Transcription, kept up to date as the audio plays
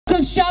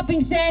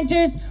shopping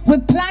centres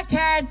with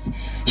placards.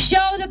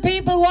 Show the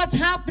people what's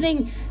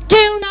happening.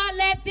 Do not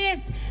let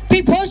this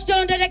be pushed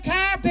under the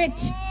carpet.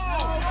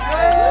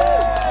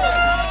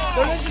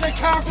 There isn't a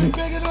carpet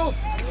big enough.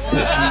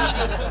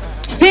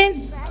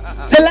 Since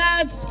the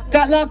lads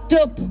got locked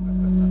up,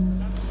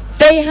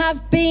 they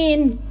have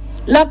been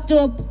locked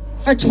up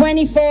for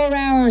 24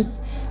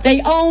 hours.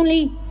 They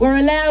only were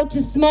allowed to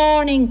this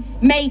morning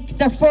make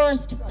their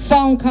first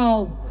phone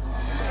call.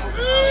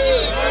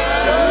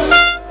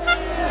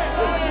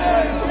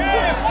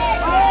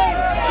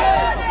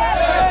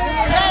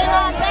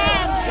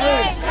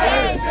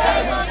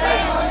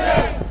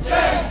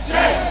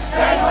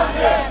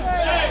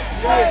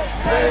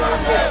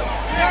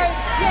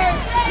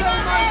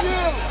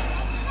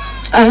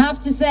 I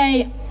have to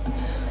say,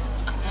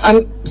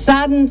 I'm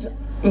saddened,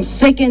 I'm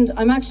sickened,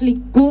 I'm actually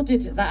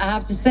gutted that I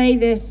have to say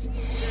this.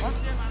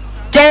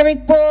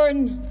 Derek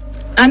Byrne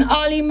and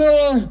Ollie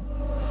Moore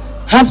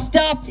have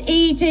stopped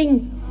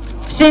eating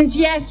since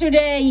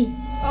yesterday.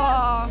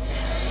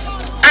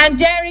 And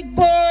Derek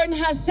Byrne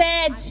has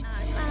said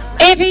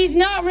if he's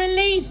not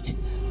released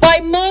by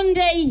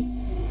Monday,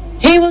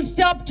 he will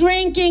stop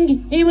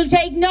drinking, he will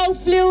take no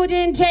fluid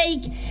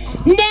intake.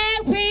 Now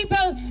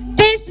people,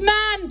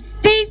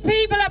 these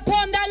people are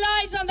putting their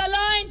lives on the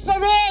line for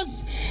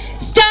us.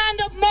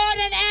 Stand up more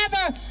than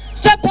ever,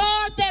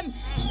 support them,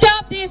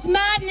 stop this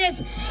madness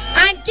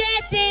and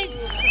get these